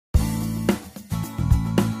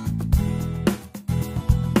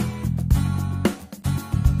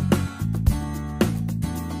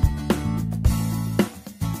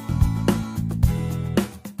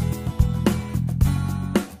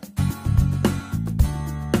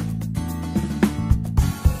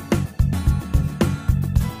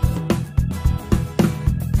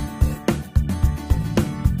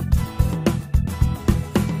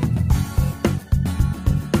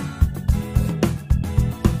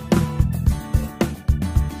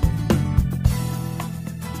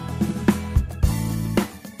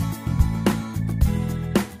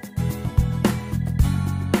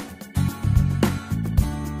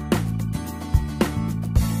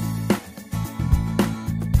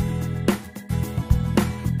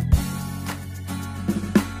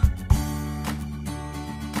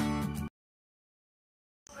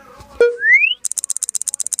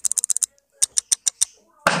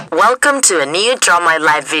Welcome to a new Draw My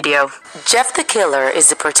Life video. Jeff the Killer is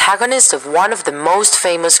the protagonist of one of the most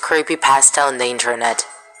famous creepypasta on the internet.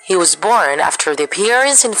 He was born after the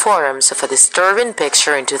appearance in forums of a disturbing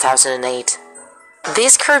picture in 2008.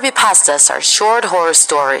 These creepypastas are short horror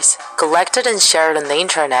stories, collected and shared on the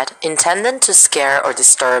internet, intended to scare or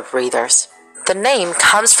disturb readers. The name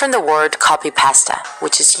comes from the word copypasta,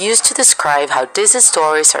 which is used to describe how these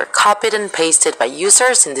stories are copied and pasted by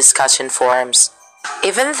users in discussion forums.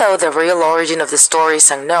 Even though the real origin of the story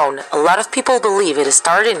is unknown, a lot of people believe it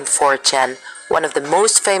started in 4chan, one of the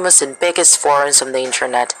most famous and biggest forums on the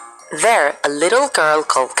internet. There, a little girl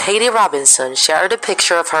called Katie Robinson shared a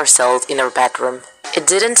picture of herself in her bedroom. It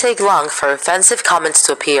didn't take long for offensive comments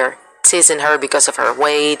to appear, teasing her because of her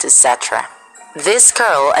weight, etc. This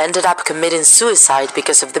girl ended up committing suicide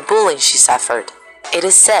because of the bullying she suffered. It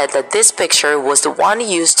is said that this picture was the one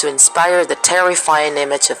used to inspire the terrifying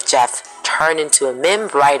image of Jeff, turned into a meme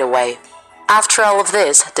right away. After all of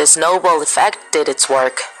this, the snowball effect did its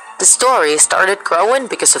work. The story started growing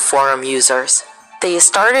because of forum users. They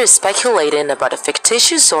started speculating about a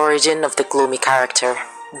fictitious origin of the gloomy character.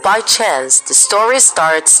 By chance, the story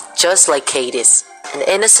starts just like Katie's, an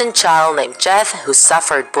innocent child named Jeff who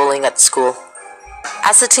suffered bullying at school.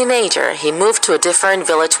 As a teenager, he moved to a different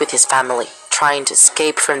village with his family, trying to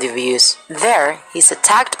escape from the abuse. There, he's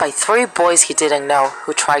attacked by 3 boys he didn't know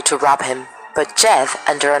who try to rob him. But Jeff,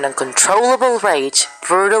 under an uncontrollable rage,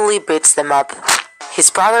 brutally beats them up.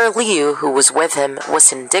 His brother Liu, who was with him,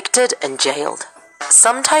 was indicted and jailed.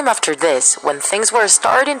 Sometime after this, when things were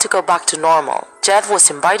starting to go back to normal, Jeff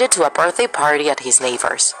was invited to a birthday party at his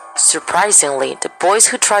neighbor's. Surprisingly, the boys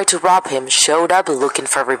who tried to rob him showed up looking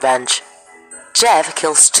for revenge. Jeff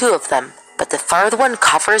kills 2 of them, but the 3rd one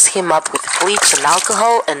covers him up with bleach and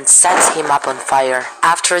alcohol and sets him up on fire.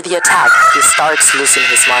 After the attack, he starts losing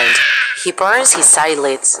his mind. He burns his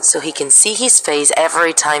eyelids so he can see his face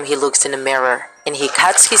every time he looks in a mirror, and he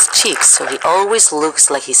cuts his cheeks so he always looks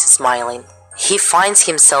like he's smiling. He finds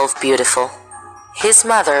himself beautiful. His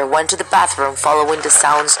mother went to the bathroom following the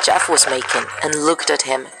sounds Jeff was making and looked at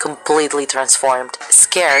him, completely transformed.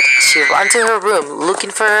 Scared, she ran to her room looking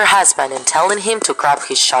for her husband and telling him to grab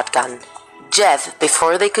his shotgun. Jeff,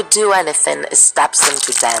 before they could do anything, stabs them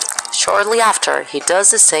to death. Shortly after, he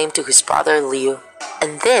does the same to his brother Liu.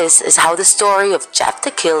 And this is how the story of Jeff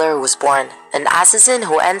the Killer was born, an assassin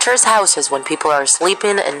who enters houses when people are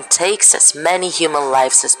sleeping and takes as many human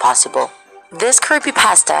lives as possible. This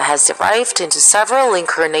creepypasta has derived into several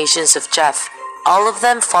incarnations of Jeff, all of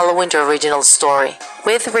them following the original story,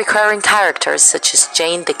 with recurring characters such as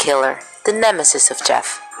Jane the Killer, the nemesis of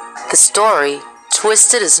Jeff. The story,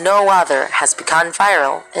 twisted as no other, has become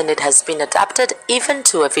viral, and it has been adapted even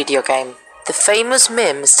to a video game. The famous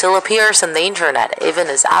meme still appears on the internet even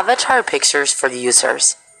as avatar pictures for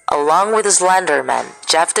users. Along with Slender Man,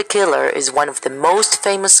 Jeff the Killer is one of the most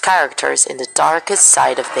famous characters in the darkest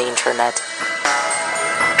side of the internet.